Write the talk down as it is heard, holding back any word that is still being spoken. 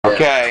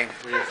Okay.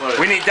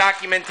 We need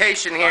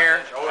documentation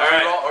here.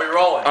 Alright. Are we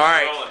rolling?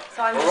 Alright.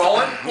 We're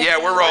rolling? Yeah,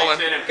 we're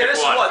rolling. Okay, this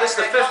is what? This is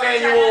the 5th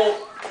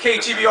annual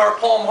KTBR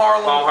Palm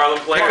Harlem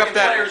Pick up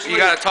that. You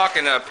gotta talk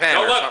in a pen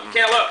or something.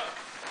 Can't look.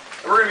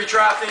 We're going to be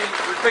drafting,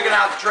 we're picking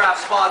out the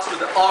draft spots for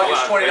the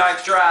August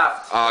 29th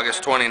draft.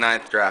 August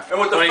 29th draft.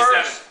 And with the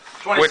first,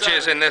 27th. Which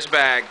is in this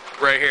bag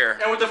right here.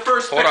 And with the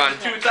first pick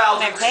of the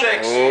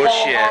 2006 Oh,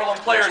 Palm shit. Harlem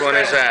Players Which one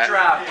is Fantasy that?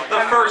 Draft,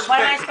 the first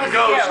pick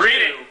goes.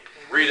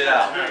 Read it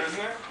out.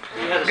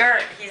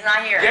 Garrett, he's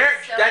not here. Garrett,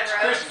 that's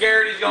Chris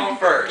Garrett, he's going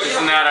first.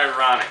 Isn't that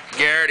ironic?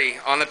 Garrity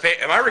on the page.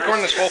 Am I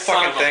recording this whole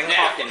fucking thing?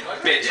 Fucking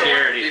bitch,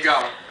 Garrity. You go.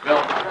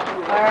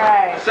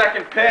 Alright.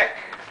 Second pick.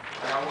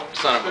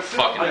 Son of a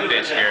fucking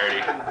bitch,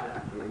 Garrity.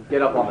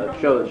 Get up on the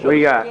show. What do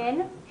you got?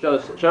 Show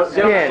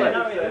Skin.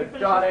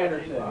 John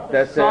Anderson.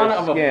 That's Son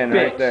of a skin bitch.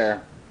 right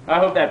there. I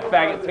hope that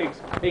faggot takes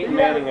Peyton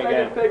Manning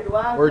again.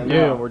 We're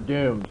doomed. We're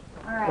doomed.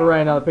 We're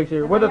writing out the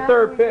picture. We're the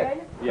third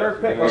pick.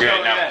 Third pick.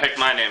 Okay, now pick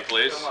my name,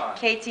 please.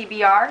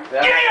 KTBR.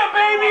 Yeah,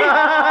 baby!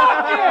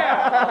 Fuck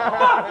yeah!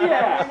 Fuck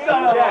yeah!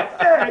 Son of a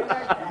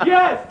bitch!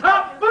 Yes!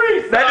 Top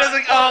 3! That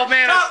doesn't. Oh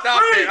man, I Top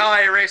stopped three. it. Oh,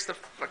 I erased the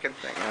fucking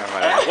thing. Oh,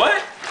 whatever.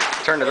 What?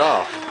 Turned it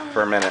off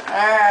for a minute.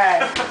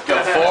 Alright.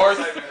 Go fourth.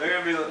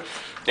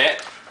 Yeah.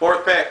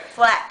 Fourth pick.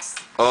 Flex.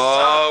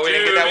 Oh, we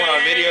didn't get that one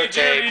on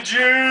videotape.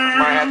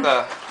 Might have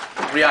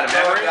to. We got a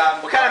memory?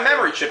 What kind of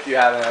memory chip do you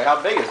have in there?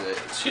 How big is it?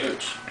 It's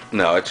huge.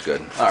 No, it's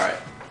good. Alright.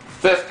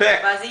 Fifth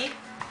pick. Buzzy.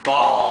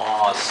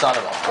 Oh, son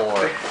of a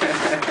whore.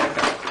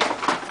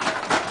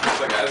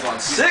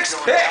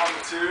 Sixth pick.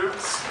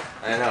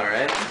 I know,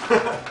 right?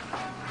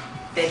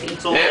 Bibby.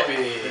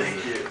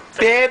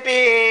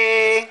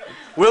 Bippy.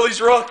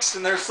 Willie's Rooks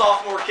in their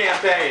sophomore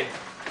campaign.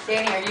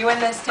 Danny, are you in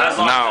this too?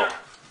 No.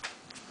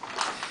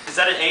 Is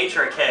that an H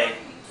or a K?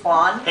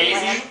 Flan?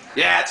 Hazy?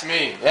 Yeah, it's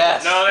me.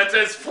 Yes. No, that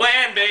says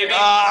flan, baby.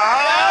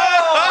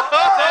 Oh!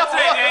 What's that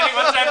say, Danny?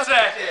 What's that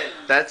say?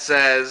 That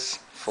says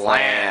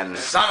flan.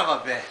 Son of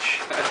a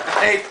bitch.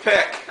 Eighth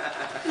pick.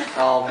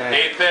 Oh, man.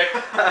 8th pick.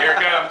 Here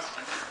it comes.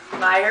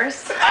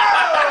 Myers.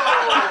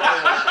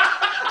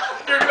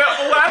 You're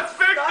the last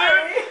pick,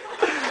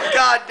 dude.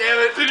 God damn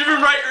it. Did you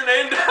even write your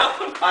name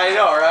down? I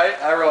know, right?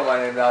 I wrote my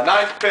name down.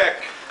 Ninth pick.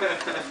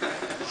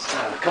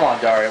 Come on,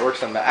 Daria. Work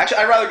some. Actually,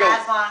 I'd rather go.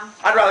 Aslan.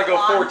 I'd rather go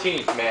Swan.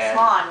 14th, man.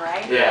 Swan,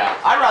 right? Yeah.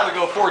 I'd rather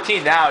go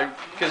 14th now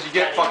because you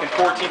get fucking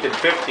 14th and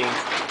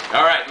 15th.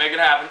 All right, make it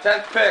happen.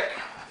 10th pick.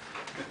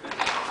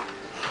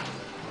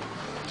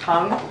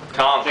 Tongue.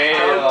 Tom.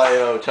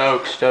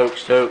 Tokes.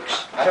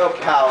 I hope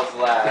Cal's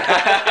last.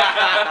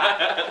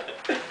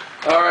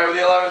 All right, with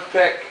the 11th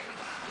pick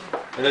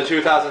in the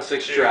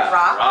 2006 draft.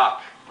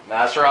 Rock.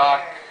 That's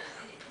Rock.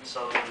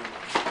 So,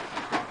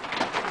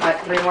 What,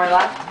 3 more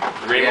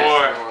left? Three Yes,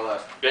 more. 3 more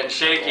left. Getting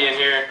shaky in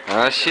here.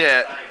 Oh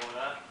shit.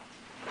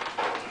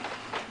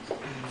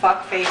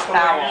 Fuck face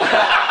Powell.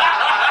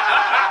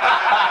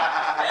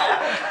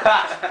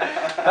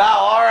 Now,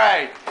 all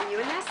right. Are you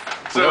in this?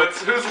 So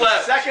it's who's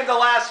left? Second to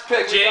last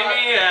pick. we got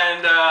Jamie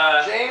and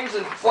James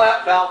and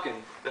Flat Falcon.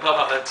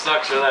 oh, that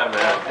sucks for them,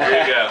 man.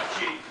 Here you go.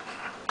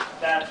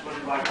 that's what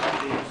he likes to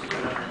do.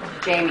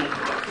 Jamie.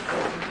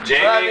 So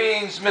that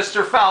Jamie, means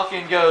Mr.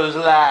 Falcon goes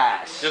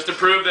last. just to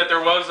prove that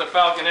there was a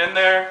Falcon in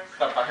there.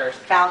 Falcon.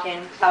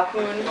 Falcon.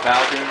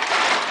 Falcon.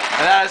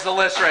 And that is the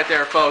list right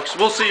there, folks.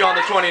 We'll see you on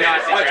the 29th.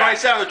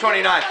 27th or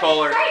 29th,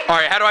 Kohler. All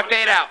right, how do I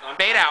fade out?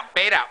 Fade out.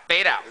 Fade out.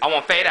 Fade out. I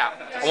want fade out.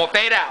 I want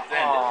fade out.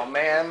 Oh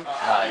man.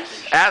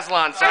 Nice.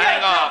 Aslan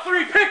signing off.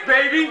 3 pick,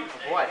 baby.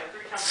 What?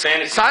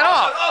 Sandy. Sign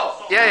off.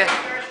 Oh. Yeah.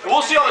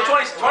 We'll see you on the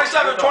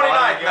 27th or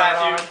 29th,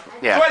 Matthew.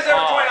 Yeah. 27th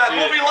or 29th.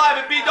 We'll be live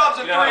at B-Dubs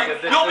at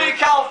 3. You'll be in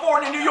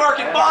California, New York,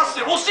 and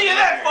Boston. We'll see you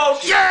then,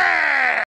 folks. Yeah.